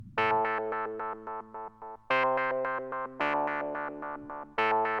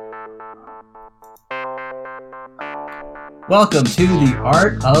Welcome to the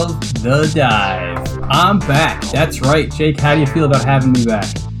Art of the Dive. I'm back. That's right, Jake. How do you feel about having me back?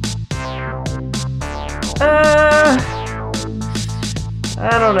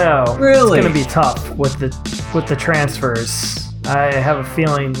 I don't know. Really? It's gonna be tough with the transfers. I have a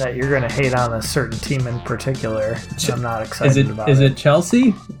feeling that you're gonna hate on a certain team in particular. I'm not excited about it. Is it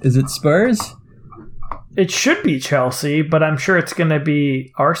Chelsea? Is it Spurs? It should be Chelsea, but I'm sure it's gonna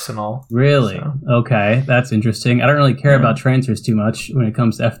be Arsenal. Really? So. Okay, that's interesting. I don't really care about transfers too much when it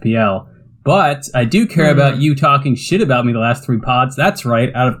comes to FPL, but I do care about you talking shit about me the last 3 pods. That's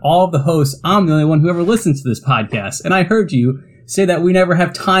right. Out of all of the hosts, I'm the only one who ever listens to this podcast, and I heard you say that we never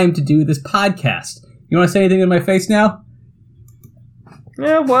have time to do this podcast. You want to say anything in my face now?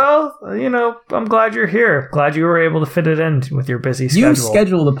 Yeah, well, I'm glad you're here. Glad you were able to fit it in with your busy schedule. You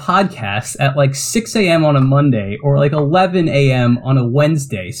scheduled a podcast at like 6 a.m. on a Monday or like 11 a.m. on a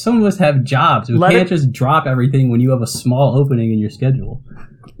Wednesday. Some of us have jobs. We can't just drop everything when you have a small opening in your schedule.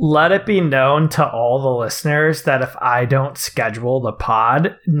 Let it be known to all the listeners that if I don't schedule the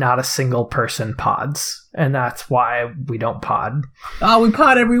pod, not a single person pods. And that's why we don't pod. Oh, we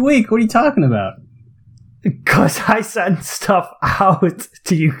pod every week. What are you talking about? Because I send stuff out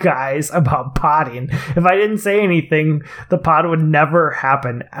to you guys about podding. If I didn't say anything, the pod would never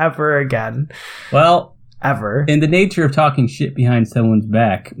happen ever again. Well, ever. In the nature of talking shit behind someone's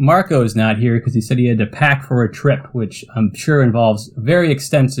back, Marco's not here because he said he had to pack for a trip, which I'm sure involves a very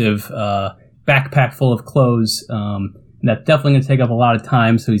extensive backpack full of clothes. That's definitely going to take up a lot of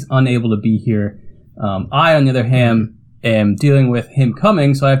time, so he's unable to be here. I, on the other hand, am dealing with him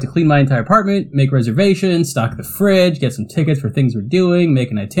coming, so I have to clean my entire apartment, make reservations, stock the fridge, get some tickets for things we're doing, make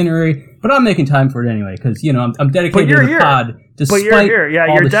an itinerary. But I'm making time for it anyway, because, I'm dedicated to the pod, despite all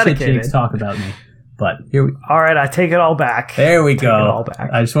the dedicated shit Jake's talk about me. But here we All right, I take it all back. There we go. Take it all back.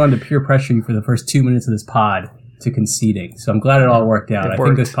 I just wanted to peer pressure you for the first 2 minutes of this pod to conceding. So I'm glad it all worked out. I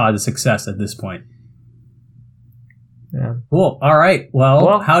think this pod is a success at this point. Yeah. Cool. All right.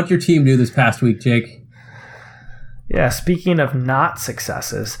 Well, how'd your team do this past week, Jake? Yeah, speaking of not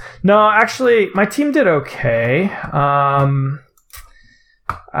successes. No, actually, my team did okay.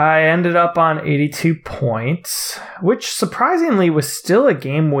 I ended up on 82 points, which surprisingly was still a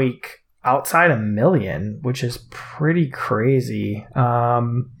game week outside a million, which is pretty crazy. I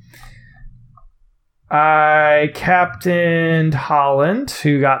captained Holland,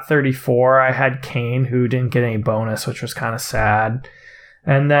 who got 34. I had Kane, who didn't get any bonus, which was kind of sad.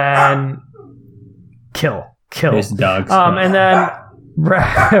 And then Kill. Dogs. And then,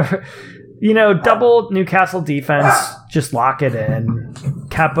 double Newcastle defense, just lock it in.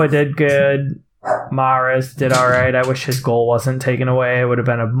 Kepa did good. Mahrez did all right. I wish his goal wasn't taken away. It would have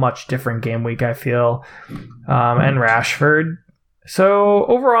been a much different game week, I feel. And Rashford. So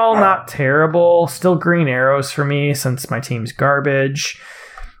overall, not terrible. Still green arrows for me since my team's garbage.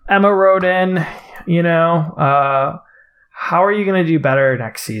 Emma wrote in, how are you going to do better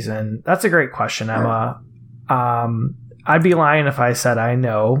next season? That's a great question, Emma. I'd be lying if I said I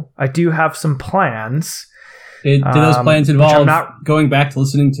know. I do have some plans. Do those plans involve going back to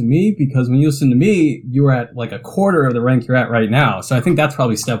listening to me? Because when you listen to me, you were at like a quarter of the rank you're at right now. So I think that's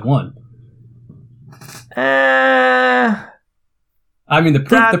probably step one. I mean,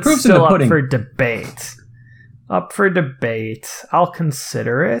 the proof's in the pudding. Up for debate. I'll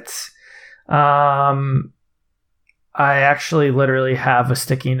consider it. I actually literally have a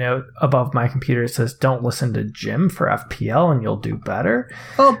sticky note above my computer that says, don't listen to Jim for FPL and you'll do better.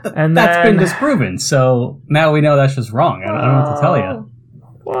 Well, that's been disproven. So now we know that's just wrong. I don't know what to tell you.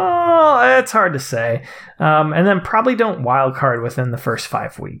 Well, it's hard to say. And then probably don't wildcard within the first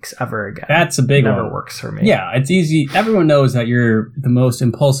 5 weeks ever again. That's a big one. Never works for me. Yeah, it's easy. Everyone knows that you're the most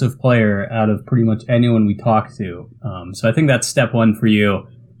impulsive player out of pretty much anyone we talk to. So I think that's step one for you.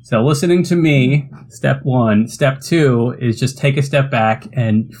 So listening to me, step one. Step two is just take a step back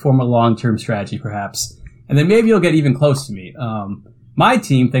and form a long-term strategy, perhaps. And then maybe you'll get even close to me. My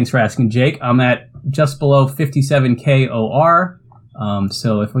team, thanks for asking, Jake, I'm at just below 57K OR.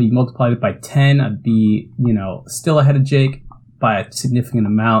 So if we multiplied it by 10, I'd be, still ahead of Jake by a significant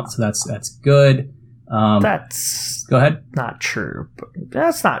amount. So that's good. That's go ahead. Not true.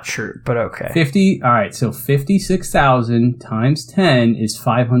 That's not true, but okay. 50. All right. So 56,000 times 10 is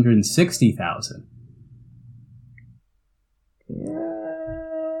 560,000.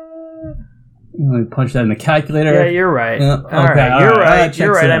 Let me punch that in the calculator. Yeah, you're right. Okay, all right. You're right.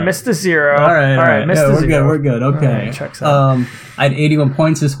 You're right. I missed a zero. All right. Missed a zero. We're good. Okay. Right, checks out. I had 81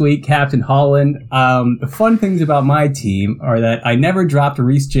 points this week, Captain Holland. The fun things about my team are that I never dropped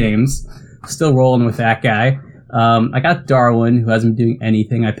Reece James. still rolling with that guy. I got Darwin, who hasn't been doing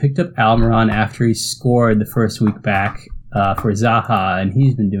anything. I picked up Almiron after he scored the first week back for Zaha, and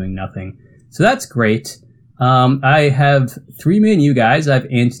he's been doing nothing. So that's great. I have 3 Man U guys. I have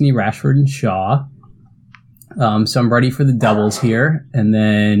Anthony, Rashford, and Shaw. So I'm ready for the doubles here. And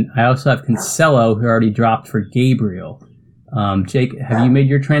then I also have Cancelo, who already dropped for Gabriel. Jake, have you made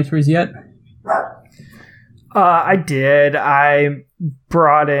your transfers yet? I did. I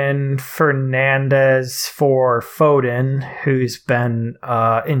brought in Fernandez for Foden, who's been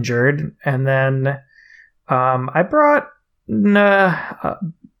injured. And then I brought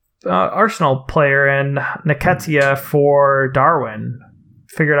Arsenal player in Nketiah for Darwin.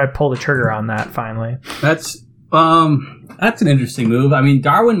 Figured I'd pull the trigger on that finally. That's an interesting move. I mean,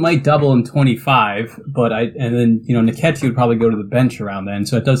 Darwin might double in 25, and then Nketiah would probably go to the bench around then.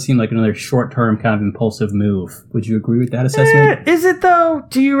 So it does seem like another short-term kind of impulsive move. Would you agree with that assessment? Is it though?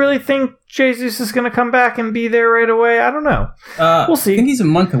 Do you really think Jesus is going to come back and be there right away? I don't know. We'll see. I think he's a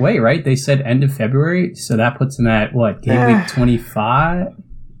month away, right? They said end of February, so that puts him at what, game week 25?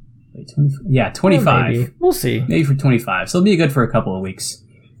 Wait, 25. Well, maybe. We'll see. Maybe for 25. So it'll be good for a couple of weeks.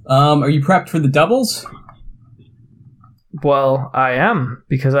 Are you prepped for the doubles? Well, I am,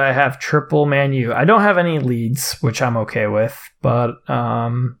 because I have triple Man U. I don't have any leads, which I'm okay with, but I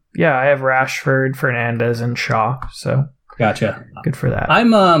have Rashford, Fernandez, and Shaw. So gotcha. Good for that.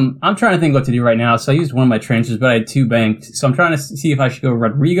 I'm trying to think what to do right now. So I used one of my transfers, but I had 2 banked. So I'm trying to see if I should go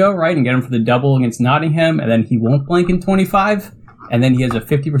Rodrigo, right, and get him for the double against Nottingham, and then he won't blank in 25. And then he has a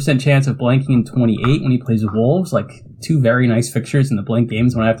 50% chance of blanking in 28 when he plays Wolves, like 2 very nice fixtures in the blank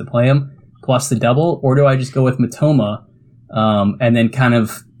games when I have to play him, plus the double. Or do I just go with Matoma and then kind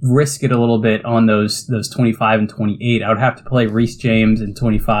of risk it a little bit on those 25 and 28? I would have to play Reece James in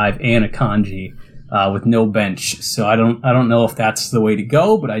 25 and Akanji with no bench. So I don't know if that's the way to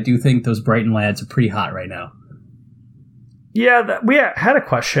go, but I do think those Brighton lads are pretty hot right now. Yeah, we had a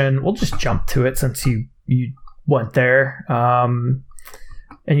question. We'll just jump to it since you went there, and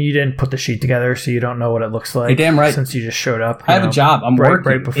you didn't put the sheet together, so you don't know what it looks like. You're damn right. Since you just showed up. I have a job. I'm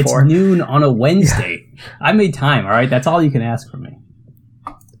working. Right before. It's noon on a Wednesday. I made time, all right? That's all you can ask from me.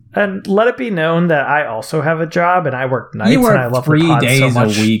 And let it be known that I also have a job, and I work nights, you work and I love 3 the pod days so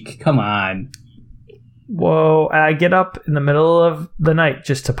much. a week. Come on. Whoa, and I get up in the middle of the night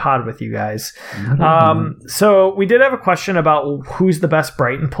just to pod with you guys. So we did have a question about who's the best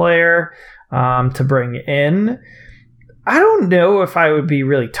Brighton player to bring in. I don't know if I would be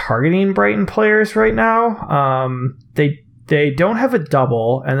really targeting Brighton players right now. They don't have a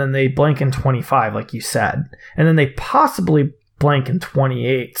double, and then they blank in 25, like you said. And then they possibly blank in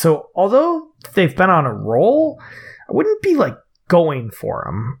 28. So although they've been on a roll, I wouldn't be like going for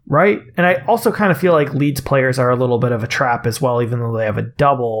them, right? And I also kind of feel like Leeds players are a little bit of a trap as well, even though they have a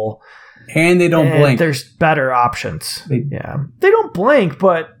double. And they don't blink. There's better options. They don't blink,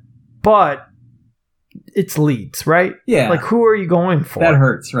 but it's Leeds, right? Yeah. Like, who are you going for? That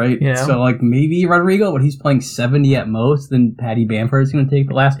hurts, right? You know? So, like, maybe Rodrigo, but he's playing 70 at most, then Paddy Bamford's going to take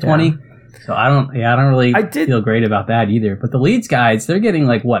the last 20. Yeah. So, I don't really feel great about that either. But the Leeds guys, they're getting,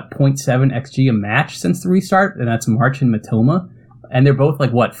 like, 0.7 XG a match since the restart, and that's March and Matoma. And they're both,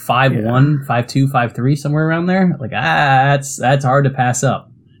 5-1, 5-2, 5-3, somewhere around there. That's hard to pass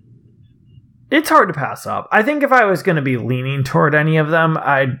up. It's hard to pass up. I think if I was going to be leaning toward any of them,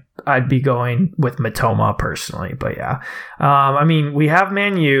 I'd be going with Matoma personally. But yeah, we have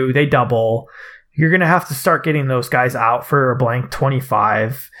Man U. They double. You're going to have to start getting those guys out for a blank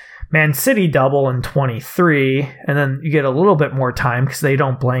 25. Man City double in 23, and then you get a little bit more time because they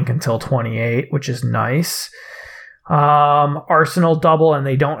don't blank until 28, which is nice. Arsenal double, and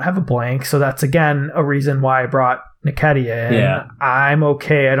they don't have a blank, so that's again a reason why I brought Nketiah in. Yeah. I'm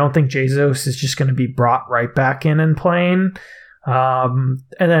okay. I don't think Jesus is just going to be brought right back in and playing. And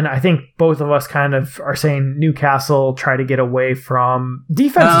then I think both of us kind of are saying Newcastle try to get away from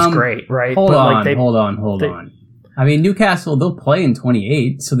defense is great, right? Hold on. I mean, Newcastle, they'll play in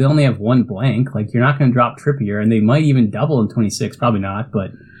 28, so they only have 1 blank. You're not going to drop Trippier, and they might even double in 26. Probably not,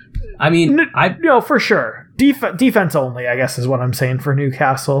 but I mean, no, for sure. Defense only, I guess, is what I'm saying for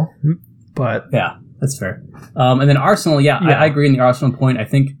Newcastle. But yeah, that's fair. And then Arsenal, I agree in the Arsenal point. I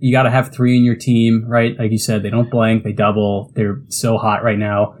think you got to have 3 in your team, right? Like you said, they don't blank, they double. They're so hot right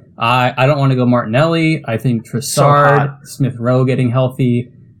now. I don't want to go Martinelli. I think Trossard, Smith Rowe getting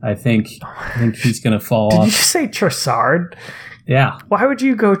healthy. I think he's going to fall off. Did you just say Trossard? Yeah. Why would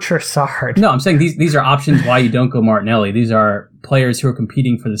you go Trossard? No, I'm saying these are options why you don't go Martinelli. These are players who are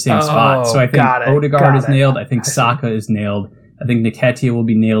competing for the same spot. So I think Odegaard is nailed. I think Saka is nailed. I think Nketiah will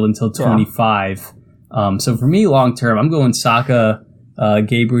be nailed until 25. So for me, long term, I'm going Saka,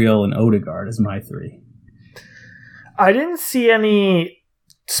 Gabriel, and Odegaard as my 3. I didn't see any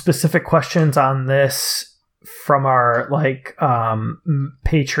specific questions on this from our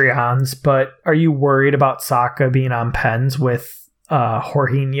Patreons, but are you worried about Saka being on pens with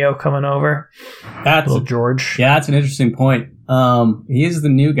Jorginho coming over? Little George. Yeah, that's an interesting point. He is the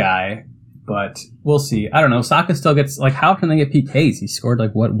new guy, but we'll see. I don't know. Saka still gets, how can they get PKs? He scored,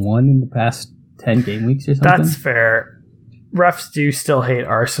 1 in the past 10 game weeks or something? That's fair. Refs do still hate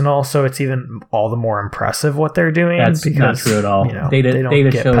Arsenal, so it's even all the more impressive what they're doing. That's because, not true at all. Data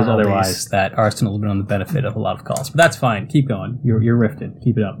shows penalties. Otherwise, that Arsenal has been on the benefit of a lot of calls. But that's fine. Keep going. You're rifted.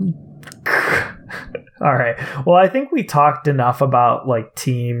 Keep it up. All right. Well, I think we talked enough about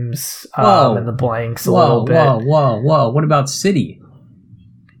teams and the blanks a little bit. Whoa. What about City?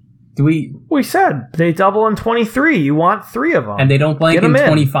 We said they double in 23. You want 3 of them. And they don't blank in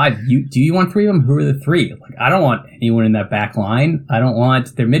 25. Do you want 3 of them? Who are the 3? I don't want anyone in that back line. I don't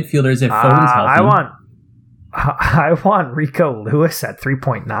want their midfielders if Foden's healthy. I want Rico Lewis at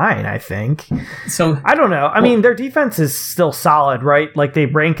 3.9, I think. So I don't know. I mean, their defense is still solid, right? They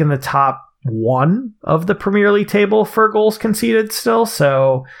rank in the top 1 of the Premier League table for goals conceded still.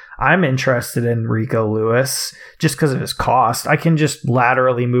 So I'm interested in Rico Lewis just because of his cost. I can just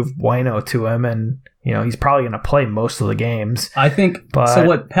laterally move Bueno to him, and he's probably going to play most of the games. I think. So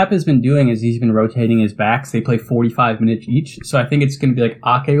what Pep has been doing is he's been rotating his backs. They play 45 minutes each. So I think it's going to be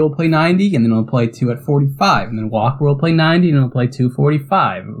Ake will play 90, and then he'll play 2 at 45, and then Walker will play 90, and he'll play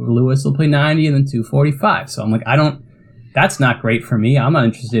 2:45. Lewis will play 90, and then 2:45. So I'm that's not great for me. I'm not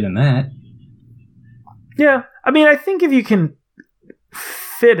interested in that. Yeah, I mean, I think if you can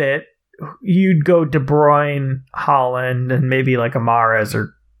fit it, you'd go De Bruyne, Haaland, and maybe a Mahrez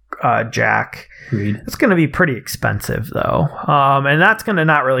or Jack. Agreed. It's going to be pretty expensive, though, and that's going to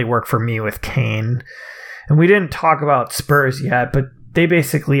not really work for me with Kane. And we didn't talk about Spurs yet, but they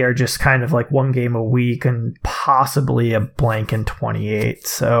basically are just kind of 1 game a week and possibly a blank in 28.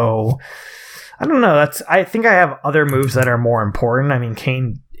 So I don't know. I think I have other moves that are more important. I mean,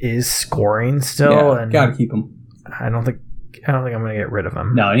 Kane is scoring still, and gotta keep him. I don't think I'm going to get rid of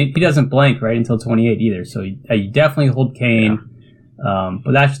him. No, he doesn't blank right until 28 either. So you definitely hold Kane. Yeah.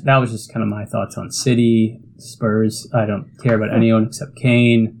 But that was just kind of my thoughts on City, Spurs. I don't care about anyone except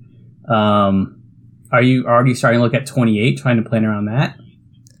Kane. Are you already starting to look at 28, trying to plan around that?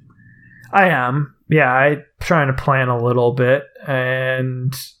 I am. Yeah, I'm trying to plan a little bit,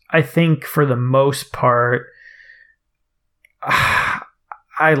 and I think for the most part,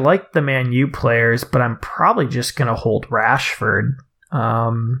 I like the Man U players, but I'm probably just going to hold Rashford.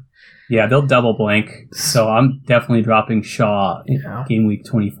 Yeah, they'll double blank, so I'm definitely dropping Shaw in game week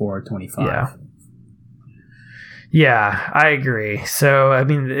 24 or 25. Yeah, I agree. So, I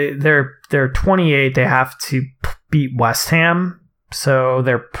mean, they're 28. They have to beat West Ham, so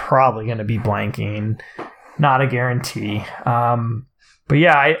they're probably going to be blanking. Not a guarantee. But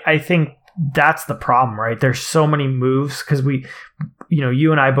yeah, I think that's the problem, right? There's so many moves because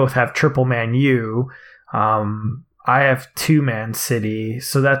you and I both have triple Man U. I have 2 Man City,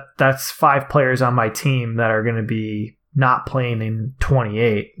 so that's 5 players on my team that are going to be not playing in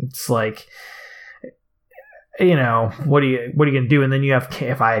 28. It's what are you going to do? And then you have,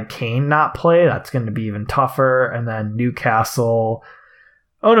 if I had Kane not play, that's going to be even tougher. And then Newcastle.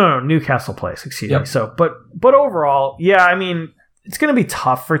 Oh no, Newcastle plays. Excuse me. So, but overall, yeah, I mean, it's going to be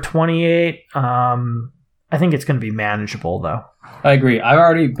tough for 28. I think it's going to be manageable, though. I agree. I've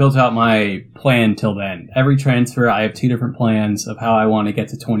already built out my plan till then. Every transfer, I have 2 different plans of how I want to get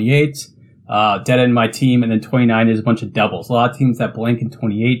to 28. Dead end my team, and then 29 is a bunch of doubles. A lot of teams that blank in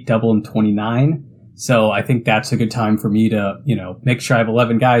 28, double in 29. So I think that's a good time for me to, make sure I have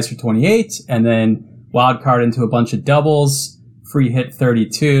 11 guys for 28, and then wild card into a bunch of doubles, free hit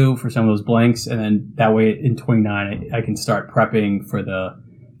 32 for some of those blanks, and then that way in 29 I can start prepping for the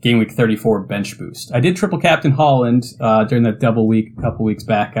game week 34 bench boost. I did triple captain Haaland during that double week a couple weeks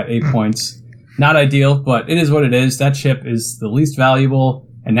back, got 8 points. Not ideal, but it is what it is. That chip is the least valuable,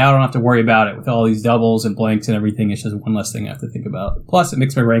 and now I don't have to worry about it with all these doubles and blanks and everything. It's just one less thing I have to think about. Plus, it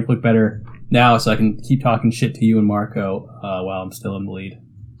makes my rank look better now, so I can keep talking shit to you and Marco while I'm still in the lead.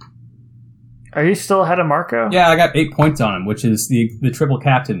 Are you still ahead of Marco? Yeah, I got 8 points on him, which is the triple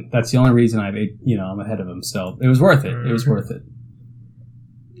captain. That's the only reason I have 8. I'm ahead of him, so it was worth it. It was worth it.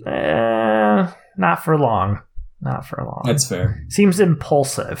 Not for long. Not for long. That's fair. Seems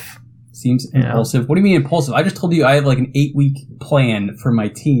impulsive. Impulsive? What do you mean impulsive? I just told you I have an 8-week plan for my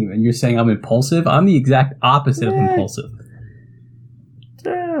team, and you're saying I'm impulsive? I'm the exact opposite of impulsive.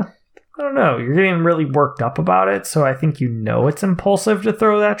 I don't know. You're getting really worked up about it, so I think it's impulsive to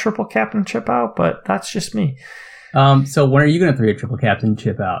throw that triple captain chip out, but that's just me. So when are you going to throw your triple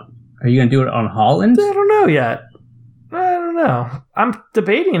captainship out? Are you going to do it on Haaland? I don't know yet. I don't know. I'm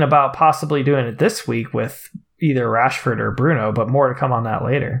debating about possibly doing it this week with either Rashford or Bruno, but more to come on that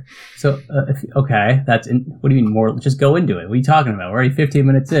later. So, okay, what do you mean more? Just go into it. What are you talking about? We're already 15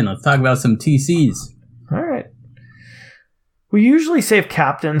 minutes in. Let's talk about some TCs. All right. We usually save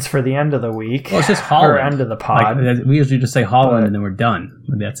captains for the end of the week. Well, it's just Haaland. Or end of the pod. We usually just say Haaland and then we're done.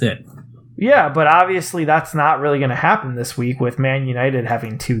 That's it. Yeah, but obviously that's not really going to happen this week with Man United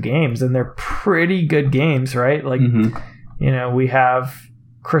having 2 games, and they're pretty good games, right? Like, we have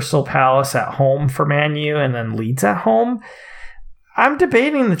Crystal Palace at home for Man U and then Leeds at home. I'm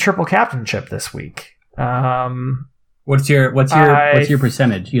debating the triple captainship this week. What's your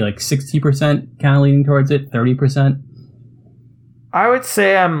percentage? You like 60% kind of leaning towards it, 30%? I would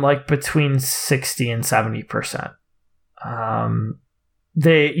say I'm like between 60 and 70%.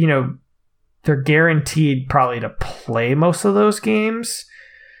 They're guaranteed probably to play most of those games,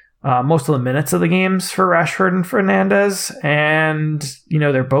 most of the minutes of the games for Rashford and Fernandes. And,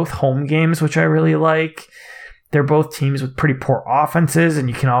 they're both home games, which I really like. They're both teams with pretty poor offenses, and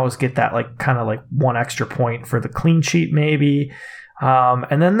you can always get that kind of one extra point for the clean sheet maybe.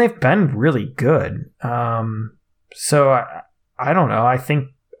 And then they've been really good. So I don't know. I think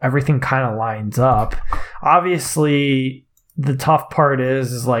everything kind of lines up. Obviously, the tough part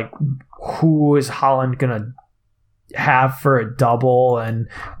is who is Haaland going to have for a double, and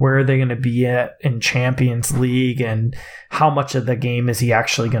where are they going to be at in Champions League, and how much of the game is he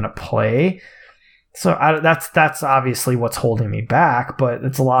actually going to play? So that's obviously what's holding me back, but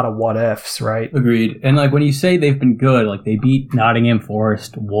it's a lot of what ifs, right? Agreed. And when you say they've been good, they beat Nottingham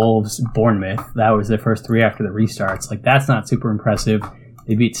Forest, Wolves, Bournemouth. That was their first 3 after the restarts. That's not super impressive.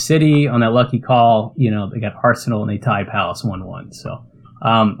 They beat City on that lucky call. They got Arsenal and they tied Palace 1-1. So.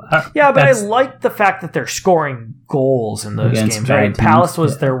 But I like the fact that they're scoring goals in those games, right? Palace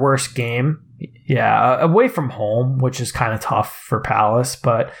was their worst game. Yeah, away from home, which is kind of tough for Palace,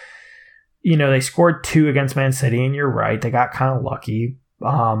 but they scored 2 against Man City, and you're right, they got kind of lucky.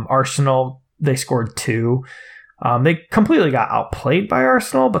 Arsenal, they scored 2. They completely got outplayed by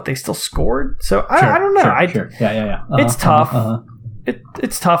Arsenal, but they still scored. So I don't know. Sure. Yeah. It's tough.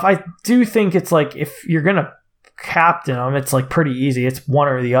 It's tough. I do think it's if you're gonna captain them, it's pretty easy. It's one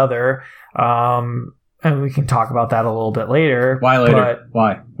or the other. And we can talk about that a little bit later. Why later?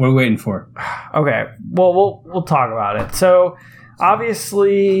 Why? What are we waiting for? Okay. Well, we'll talk about it. So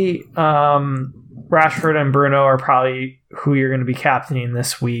obviously, Rashford and Bruno are probably who you're going to be captaining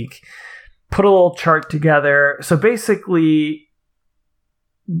this week. Put a little chart together. So basically,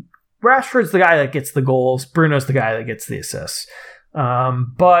 Rashford's the guy that gets the goals. Bruno's the guy that gets the assists.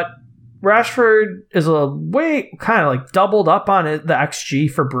 But Rashford is a way kind of doubled up on the XG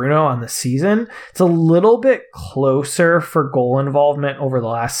for Bruno on the season. It's a little bit closer for goal involvement over the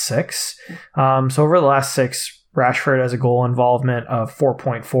last 6. So over the last 6, Rashford has a goal involvement of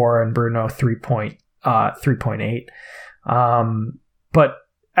 4.4 and Bruno 3.8. But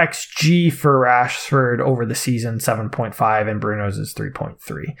XG for Rashford over the season 7.5 and Bruno's is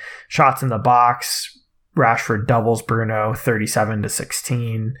 3.3. Shots in the box, Rashford doubles Bruno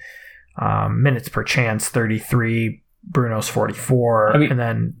 37-16. Minutes per chance 33, Bruno's 44. And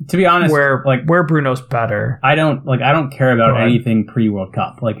then to be honest, where Bruno's better. I don't care about anything pre-World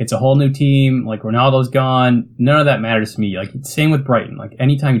Cup. It's a whole new team. Ronaldo's gone. None of that matters to me. Same with Brighton.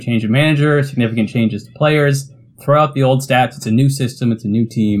 Anytime you change a manager, significant changes to players, throw out the old stats. It's a new system. It's a new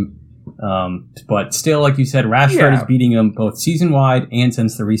team. But still, like you said, Rashford is beating them both season-wide and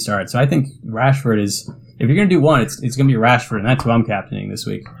since the restart. So I think Rashford is, if you're going to do one, it's going to be Rashford, and that's who I'm captaining this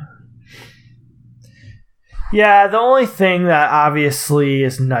week. Yeah, the only thing that obviously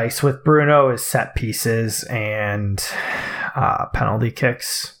is nice with Bruno is set pieces and penalty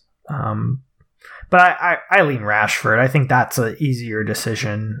kicks. But I lean Rashford. I think that's an easier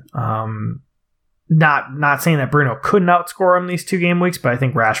decision. Not saying that Bruno couldn't outscore him these 2 game weeks, but I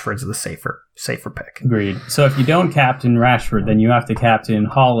think Rashford's the safer pick. Agreed. So if you don't captain Rashford, then you have to captain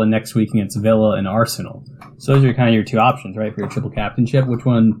Haaland next week against Villa and Arsenal. So those are kind of your 2 options, right, for your triple captainship. Which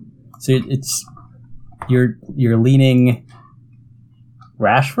one? So it's you're leaning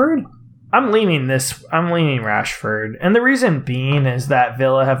Rashford? I'm leaning Rashford. And the reason being is that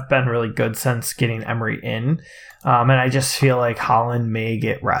Villa have been really good since getting Emery in. And I just feel like Haaland may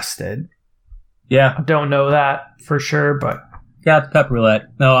get rested. Yeah. I don't know that for sure, but... Yeah, it's pep roulette.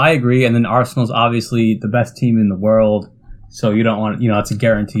 No, I agree. And then Arsenal's obviously the best team in the world. So you don't want, it's a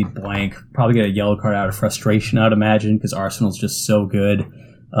guaranteed blank. Probably get a yellow card out of frustration, I'd imagine, because Arsenal's just so good.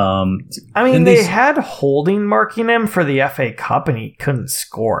 I mean, they had Holding marking him for the FA Cup, and he couldn't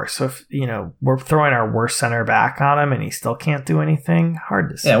score. So, if we're throwing our worst center back on him, and he still can't do anything, hard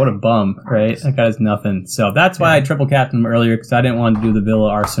to say. Yeah, what a bum, right? That guy has nothing. So that's why I triple capped him earlier, because I didn't want to do the Villa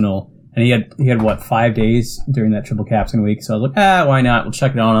Arsenal. And he had what, 5 days during that triple captain week. So I was like, why not? We'll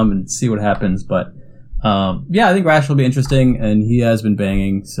check it on him and see what happens. But I think Rash will be interesting, and he has been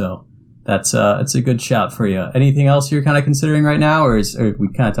banging. So it's a good shout for you. Anything else you're kind of considering right now, or we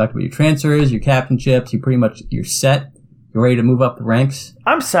kind of talked about your transfers, your captainships? You're set. You're ready to move up the ranks.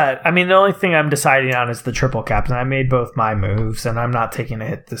 I'm set. I mean, the only thing I'm deciding on is the triple captain. I made both my moves, and I'm not taking a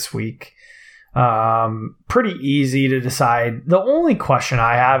hit this week. Pretty easy to decide. The only question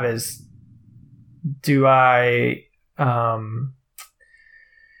I have is, do I don't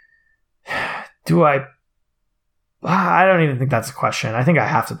even think that's a question. I think I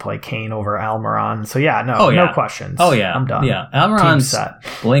have to play Kane over Almiron. So no questions. Oh yeah, I'm done. Yeah, Almiron's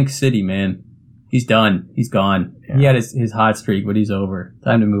blank city, man. He's done. He's gone. Yeah. He had his hot streak, but he's over.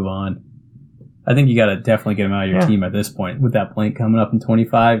 Time to move on. I think you got to definitely get him out of your team at this point. With that blank coming up in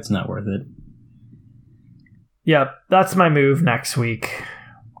 25, it's not worth it. Yep, that's my move next week.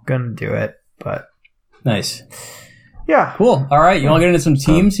 Gonna do it, but nice. Yeah, cool. All right, you want to get into some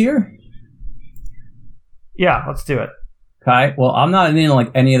teams here? Yeah, let's do it. Okay. Well, I'm not in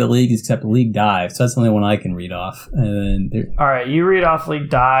like any of the leagues except League Dive, so that's the only one I can read off. And all right, you read off League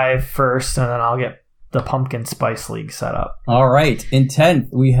Dive first, and then I'll get the Pumpkin Spice League set up. All right. In 10th,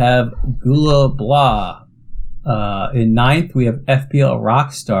 we have Gula Blah. In 9th, we have FPL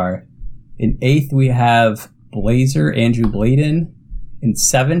Rockstar. In 8th, we have Blazer, Andrew Bladen. In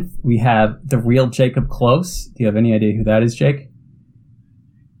 7th, we have the real Jacob Close. Do you have any idea who that is, Jake?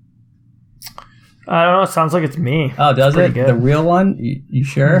 I don't know. It sounds like it's me. Oh, does it? Good. The real one? You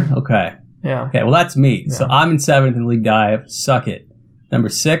sure? Okay. Yeah. Okay, well, that's me. Yeah. So I'm in 7th in League Dive. Suck it. Number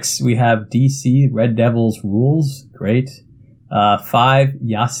 6, we have DC, Red Devils Rules. Great. 5,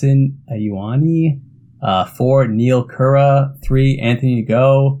 Yasin Ayuani. 4, Neil Kura. 3, Anthony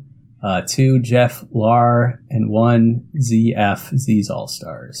Go. 2, Jeff Lar. And 1, ZF, Z's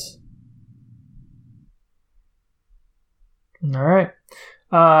All-Stars. All right.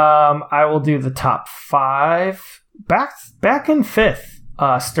 I will do the top 5. Back in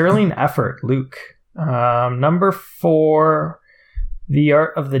 5th, Sterling Effort, Luke. Number 4, The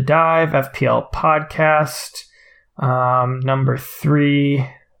Art of the Dive, FPL Podcast. Number 3,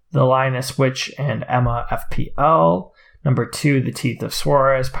 The Linus Witch and Emma, FPL. Number 2, The Teeth of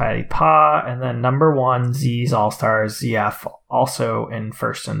Suarez, Patty Pa. And then number 1, Z's All-Stars, ZF, also in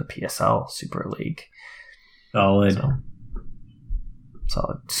first in the PSL Super League. Solid.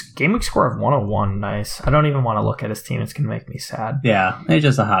 So game week score of 101, nice. I don't even want to look at his team. It's going to make me sad. Yeah, it's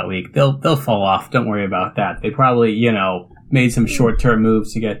just a hot week. They'll fall off. Don't worry about that. They probably, made some short-term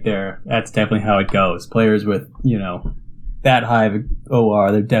moves to get there. That's definitely how it goes. Players with, that high of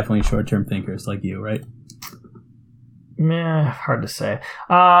OR, they're definitely short-term thinkers like you, right? Hard to say.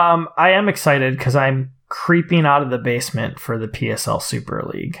 I am excited because I'm creeping out of the basement for the PSL Super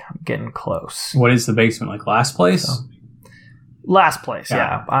League. I'm getting close. What is the basement, like last place? Last place,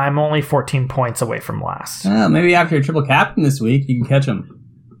 yeah. I'm only 14 points away from last. Maybe after your triple captain this week, you can catch them.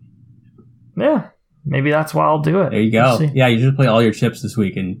 Yeah, maybe that's why I'll do it. There you go. Yeah, you just play all your chips this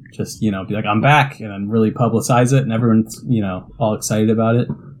week and just, be like, I'm back, and then really publicize it, and everyone's, all excited about it.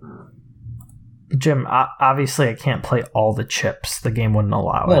 Jim, obviously I can't play all the chips. The game wouldn't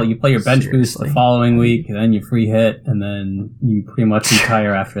allow it. Well, you play your bench boost the following week, and then you free hit, and then you pretty much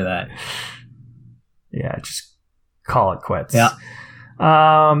retire after that. Yeah, just call it quits. Yeah.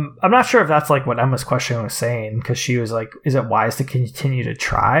 I'm not sure if that's like what Emma's question was saying, because she was like, is it wise to continue to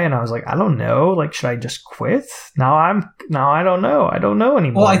try? And I was like, I don't know. Like, should I just quit? Now I don't know. I don't know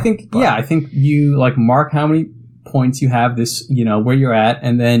anymore. Well, I think you like mark how many points you have this, where you're at,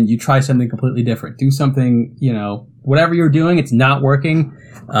 and then you try something completely different. Do something, whatever you're doing, it's not working.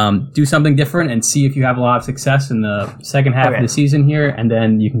 Do something different and see if you have a lot of success in the second half of the season here, and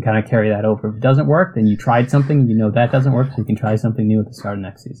then you can kind of carry that over. If it doesn't work, then you tried something, that doesn't work, so you can try something new at the start of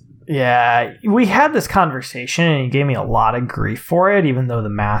next season. Yeah, we had this conversation, and you gave me a lot of grief for it, even though the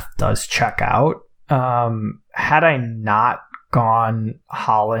math does check out. Had I not gone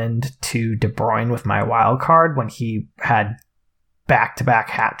Holland to De Bruyne with my wild card when he had back-to-back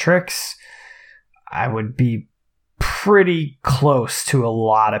hat tricks, I would be pretty close to a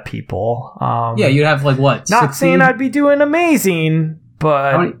lot of people. You'd have like what? Not 60? Saying I'd be doing amazing,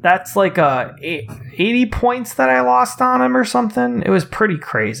 but that's like 80 points that I lost on him or something. It was pretty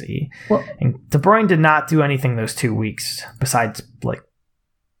crazy. Well, and De Bruyne did not do anything those 2 weeks besides like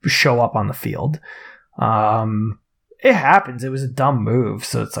show up on the field. it happens. It was a dumb move,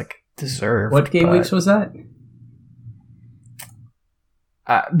 so it's like deserved. What game weeks was that?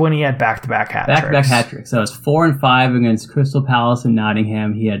 When he had back-to-back hat tricks. Back-to-back hat tricks. So it was 4 and 5 against Crystal Palace and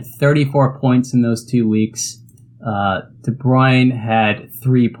Nottingham. He had 34 points in those 2 weeks. De Bruyne had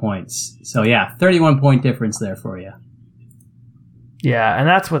 3 points. So yeah, 31-point difference there for you. Yeah, and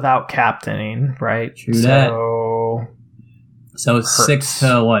that's without captaining, right? True that. So hurts. 6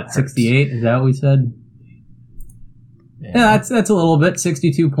 to what? Hurts. 68? Is that what we said? Yeah, that's a little bit.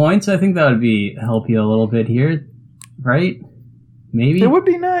 62 points. I think that would help you a little bit here, right? Maybe it would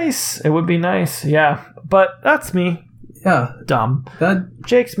be nice. It would be nice. Yeah, but that's me. Yeah, dumb. That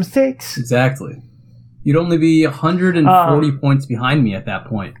Jake's mistakes. Exactly. You'd only be 140 points behind me at that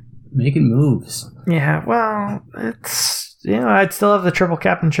point, making moves. Yeah. Well, it's I'd still have the triple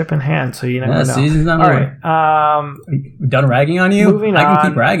captainship in hand, so you never know. Season's not over. All right. We done ragging on you? Moving I can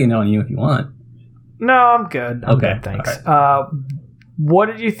on. keep ragging on you if you want. No, I'm good. I'm okay. good, thanks. Right. What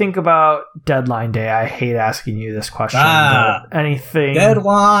did you think about Deadline Day? I hate asking you this question. But anything?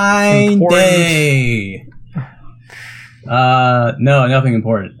 Deadline important? Day. No, nothing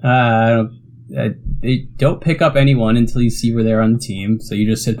important. They don't pick up anyone until you see where they're on the team, so you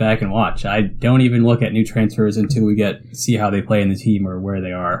just sit back and watch. I don't even look at new transfers until we see how they play in the team or where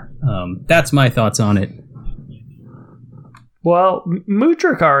they are. That's my thoughts on it. Well,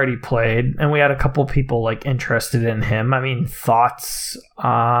 Mudryk already played, and we had a couple people interested in him. I mean, thoughts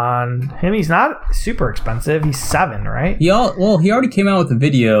on him? He's not super expensive. He's 7, right? He already came out with a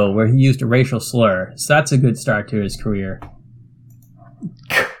video where he used a racial slur, so that's a good start to his career.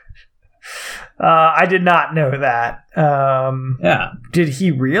 I did not know that. Yeah. Did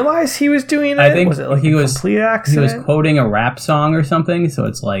he realize he was doing it? I think was it a complete accident? He was quoting a rap song or something, so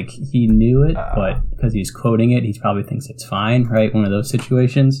it's like he knew it, but because he's quoting it, he probably thinks it's fine, right? One of those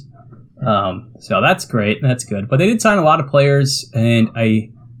situations. So that's great. That's good. But they did sign a lot of players, and the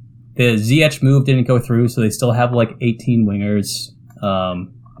Ziyech move didn't go through, so they still have 18 wingers.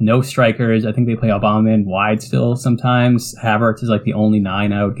 No strikers. I think they play Aubameyang wide still sometimes. Havertz is the only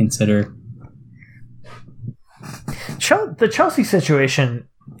 9 I would consider. The Chelsea situation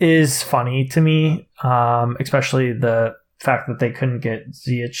is funny to me, especially the fact that they couldn't get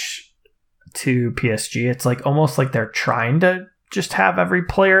Ziyech to PSG. It's almost like they're trying to just have every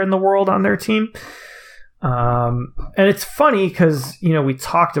player in the world on their team. And it's funny because, we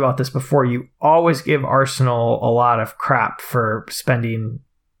talked about this before. You always give Arsenal a lot of crap for spending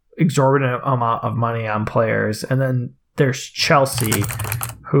exorbitant amount of money on players. And then there's Chelsea,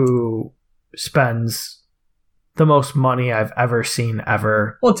 who spends the most money I've ever seen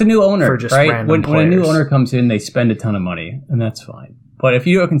ever. Well, it's a new owner, for just right? Random When a new owner comes in, they spend a ton of money, and that's fine. But if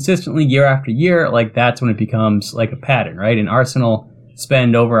you do it consistently year after year, that's when it becomes a pattern, right? And Arsenal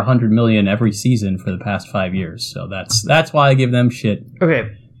spend over 100 million every season for the past 5 years, so that's why I give them shit. Okay.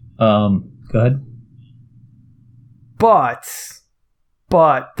 Go ahead.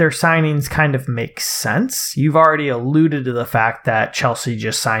 But their signings kind of make sense. You've already alluded to the fact that Chelsea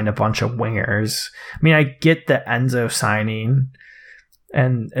just signed a bunch of wingers. I mean, I get the Enzo signing,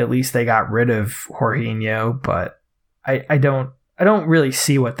 and at least they got rid of Jorginho, but I don't really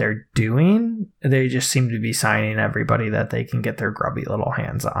see what they're doing. They just seem to be signing everybody that they can get their grubby little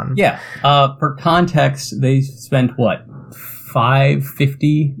hands on. Yeah. For context, they spent what,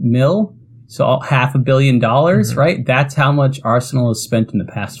 550 mil? So $500 million, right? That's how much Arsenal has spent in the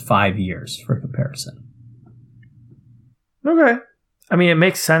past 5 years, for comparison. Okay. I mean, it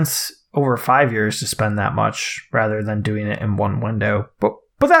makes sense over 5 years to spend that much rather than doing it in one window. But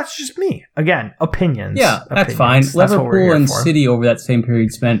that's just me. Again, opinions. Yeah, that's fine. Liverpool and City over that same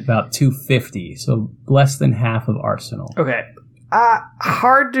period spent about 250, so less than half of Arsenal. Okay.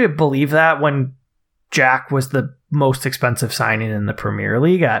 Hard to believe that when Jack was the most expensive signing in the Premier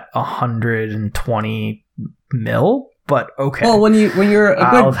League at 120 mil, but okay. Well, when you're a good,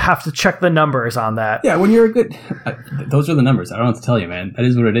 I'll have to check the numbers on that. Yeah, when you're a good, those are the numbers. I don't have to tell you, man. That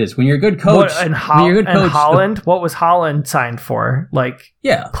is what it is. When you're a good coach, Holland, what was Holland signed for?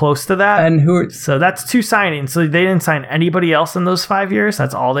 Close to that. And so that's 2 signings. So they didn't sign anybody else in those 5 years.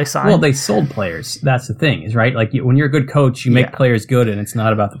 That's all they signed. Well, they sold players. That's the thing, is right. When you're a good coach, you make players good, and it's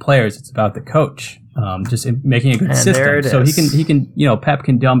not about the players; it's about the coach. Just making a good system. So he can, Pep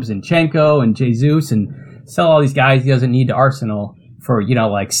can dump Zinchenko and Jesus and sell all these guys he doesn't need to Arsenal for,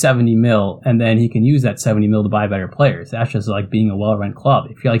 70 mil, and then he can use that 70 mil to buy better players. That's just being a well-run club.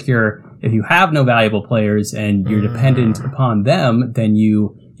 If you have no valuable players and you're dependent upon them, then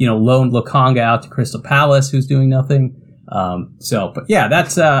you loan Lokonga out to Crystal Palace, who's doing nothing. But yeah,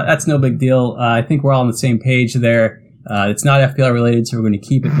 that's no big deal. I think we're all on the same page there. It's not FPL related, so we're going to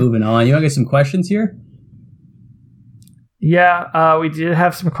keep it moving on. You want to get some questions here? Yeah, we did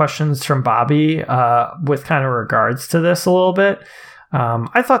have some questions from Bobby with kind of regards to this a little bit.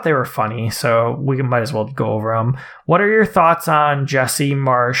 I thought they were funny, so we might as well go over them. What are your thoughts on Jesse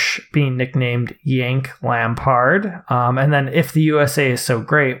Marsch being nicknamed Yank Lampard? And then if the USA is so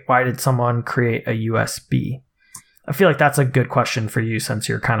great, why did someone create a USB? I feel like that's a good question for you since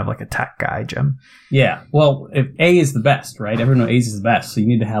you're kind of like a tech guy, Jim. Yeah, well, if A is the best, right? Everyone knows A is the best, so you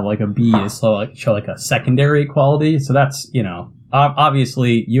need to have like a B to show like a secondary quality. So that's,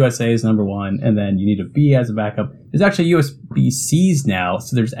 obviously USA is number one, and then you need a B as a backup. There's actually USB-Cs now,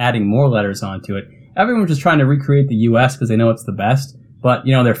 so they're just adding more letters onto it. Everyone's just trying to recreate the US because they know it's the best, but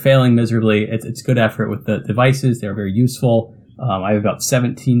they're failing miserably. It's good effort with the devices. They're very useful. I have about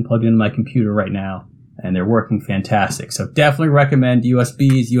 17 plugged into my computer right now, and they're working fantastic. So definitely recommend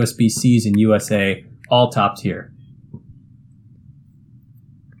USBs, USB-Cs, and USA, all top tier.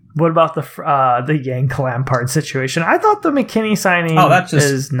 What about the Yank Lampard situation? I thought the McKinney signing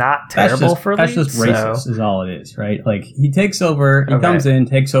is not terrible for Leeds. That's just racist, is all it is, right? Like, he takes over, comes in,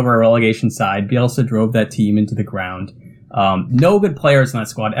 takes over a relegation side. Bielsa drove that team into the ground. No good players in that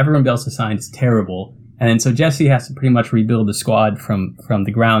squad. Everyone Bielsa signed is terrible. And then so Jesse has to pretty much rebuild the squad from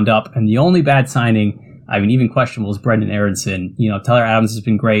the ground up. And the only bad signing, even questionable, is Brendan Aronson. Tyler Adams has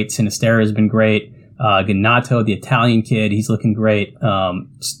been great. Sinisterra has been great. Ganato, the Italian kid, he's looking great.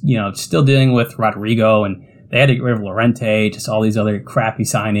 Still dealing with Rodrigo, and they had to get rid of Llorente, just all these other crappy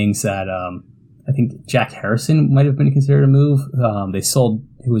signings that I think Jack Harrison might have been considered a move. They sold,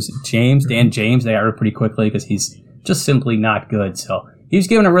 Dan James, they got rid of pretty quickly because he's just simply not good. So he was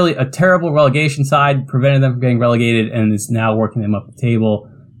given a terrible relegation side, prevented them from getting relegated, and is now working them up the table.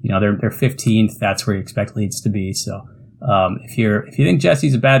 They're 15th. That's where you expect Leeds to be. So if you think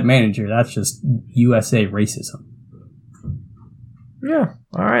Jesse's a bad manager, that's just USA racism. Yeah.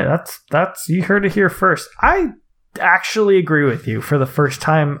 All right. That's you heard it here first. I actually agree with you for the first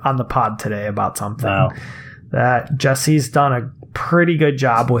time on the pod today about something. Wow. That Jesse's done a pretty good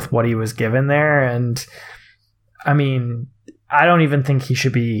job with what he was given there, and I don't even think he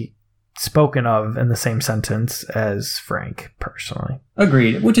should be spoken of in the same sentence as Frank, personally.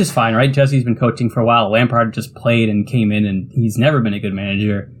 Agreed, which is fine, right? Jesse's been coaching for a while. Lampard just played and came in, and he's never been a good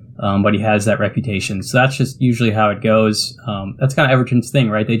manager, but he has that reputation. So that's just usually how it goes. That's kind of Everton's thing,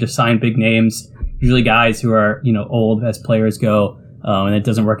 right? They just sign big names, usually guys who are, old as players go, and it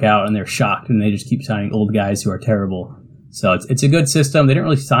doesn't work out, and they're shocked, and they just keep signing old guys who are terrible. So it's a good system. They didn't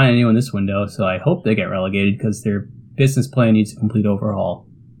really sign anyone this window, so I hope they get relegated because their business plan needs a complete overhaul.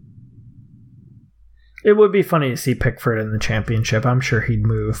 It would be funny to see Pickford in the Championship. I'm sure he'd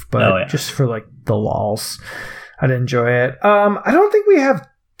move, but just for like the lols, I'd enjoy it. I don't think we have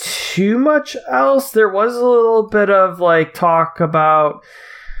too much else. There was a little bit of like talk about,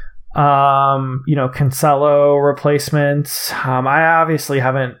 Cancelo replacements. I obviously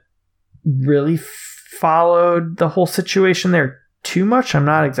haven't really followed the whole situation there too much. I'm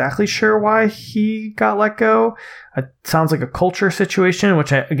not exactly sure why he got let go. It sounds like a culture situation,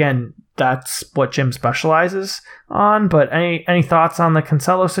 which that's what Jim specializes on. But any thoughts on the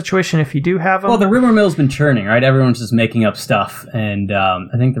Cancelo situation if you do have them? Well, the rumor mill's been churning, right? Everyone's just making up stuff. And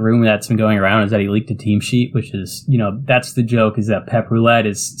I think the rumor that's been going around is that he leaked a team sheet, which is, that's the joke, is that Pep Roulette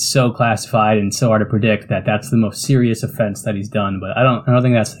is so classified and so hard to predict that that's the most serious offense that he's done. But I don't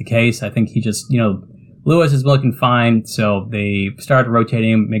think that's the case. I think he just, Lewis is looking fine, so they started rotating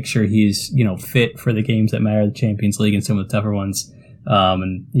him, make sure he's, fit for the games that matter, the Champions League and some of the tougher ones.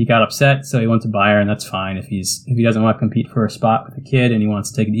 And he got upset, so he went to Bayern. That's fine. If he doesn't want to compete for a spot with a kid and he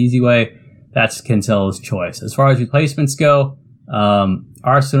wants to take it the easy way, that's Cancelo's choice. As far as replacements go,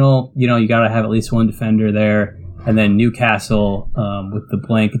 Arsenal, you got to have at least one defender there. And then Newcastle, with the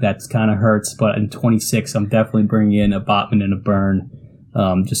blank, that's kind of hurts. But in 26, I'm definitely bringing in a Botman and a Burn.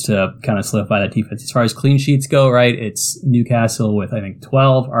 Just to kind of solidify that defense. As far as clean sheets go, right, it's Newcastle with, I think,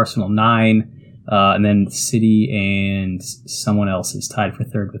 12, Arsenal 9, and then City and someone else is tied for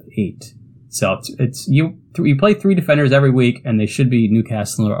third with 8. So it's you play 3 defenders every week, and they should be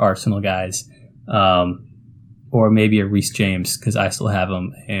Newcastle or Arsenal guys, or maybe a Reece James, because I still have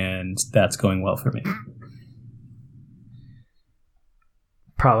him, and that's going well for me.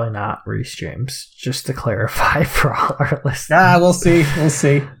 Probably not Reece James, just to clarify for all our listeners. We'll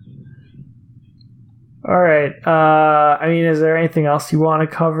see. All right. Is there anything else you want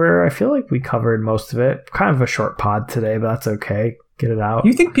to cover? I feel like we covered most of it. Kind of a short pod today, but that's okay. Get it out.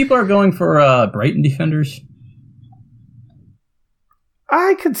 You think people are going for Brighton defenders?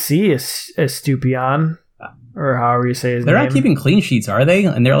 I could see a Stupion, or however you say his name. They're not keeping clean sheets, are they?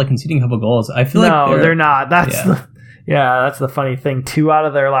 And they're like conceding a couple goals. I feel like they're not. Yeah, that's the funny thing. 2 out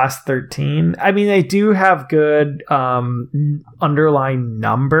of their last 13. I mean, they do have good underlying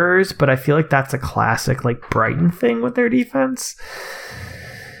numbers, but I feel like that's a classic like Brighton thing with their defense.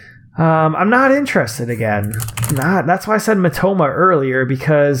 I'm not interested again. That's why I said Matoma earlier,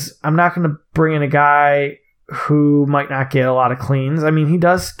 because I'm not going to bring in a guy who might not get a lot of cleans. I mean, he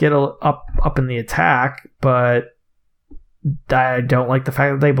does get up in the attack, but I don't like the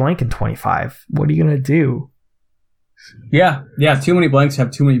fact that they blank in 25. What are you going to do? Yeah. Too many blanks have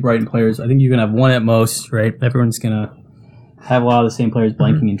too many Brighton players. I think you're going to have one at most, right? Everyone's going to have a lot of the same players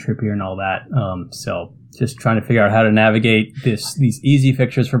blanking and Trippier and all that. So just trying to figure out how to navigate these easy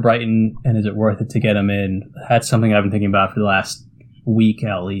fixtures for Brighton, and is it worth it to get them in? That's something I've been thinking about for the last week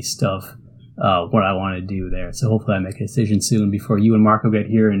at least of what I want to do there. So hopefully I make a decision soon before you and Marco get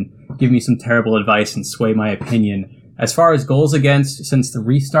here and give me some terrible advice and sway my opinion. As far as goals against, since the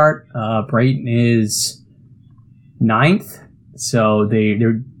restart, Brighton is 9th. So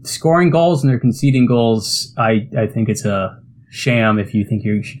they're scoring goals and they're conceding goals. I think it's a sham if you think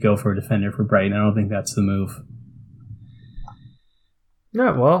you should go for a defender for Brighton. I don't think that's the move.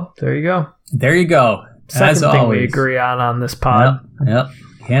 Yeah, well, there you go. There you go. Second As thing always. we agree on this pod. Yep.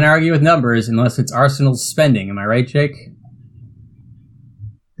 Can't argue with numbers unless it's Arsenal's spending. Am I right, Jake?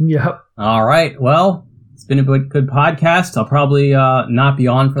 Yep. All right. Well, it's been a good podcast. I'll probably not be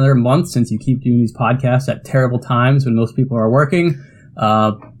on for another month since you keep doing these podcasts at terrible times when most people are working.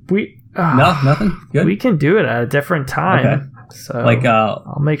 Nothing? Good? We can do it at a different time. Okay. So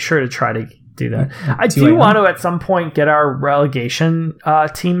I'll make sure to try to do that. I do want to at some point get our relegation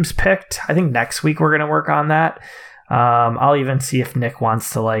teams picked. I think next week we're going to work on that. I'll even see if Nick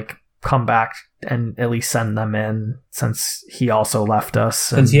wants to come back and at least send them in, since he also left us.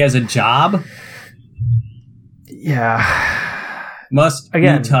 Since he has a job? Yeah. Must be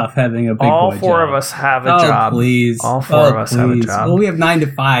tough having a big boy job. All 4 of us have a job. Please. All 4 of us have a job. Well, we have 9 to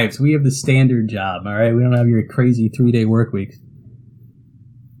 5s. We have the standard job, all right? We don't have your crazy 3-day work weeks.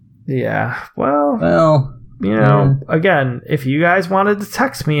 Yeah. Well, again, if you guys wanted to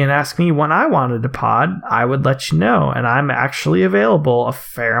text me and ask me when I wanted to pod, I would let you know. And I'm actually available a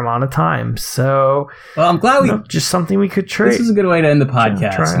fair amount of time. So, well, I'm glad just something we could trade. This is a good way to end the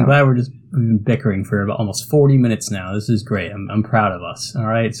podcast. I'm glad we've been bickering for about almost 40 minutes now. This is great. I'm proud of us. All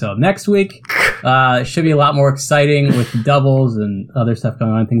right. So next week should be a lot more exciting with doubles and other stuff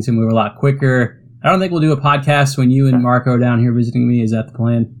going on. Things can move a lot quicker. I don't think we'll do a podcast when you and Marco are down here visiting me. Is that the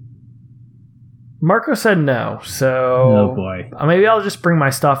plan? Marco said no, so oh boy. Maybe I'll just bring my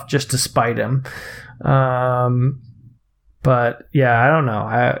stuff just to spite him. But yeah, I don't know.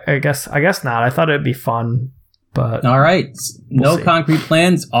 I guess not. I thought it'd be fun, but all right. No concrete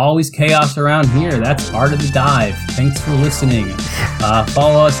plans. Always chaos around here. That's Art of the Dive. Thanks for listening.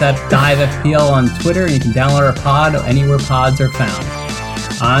 Follow us at DiveFPL on Twitter, and you can download our pod anywhere pods are found.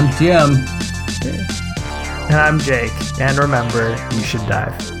 I'm Jim. And I'm Jake. And remember, you should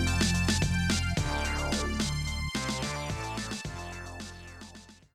dive.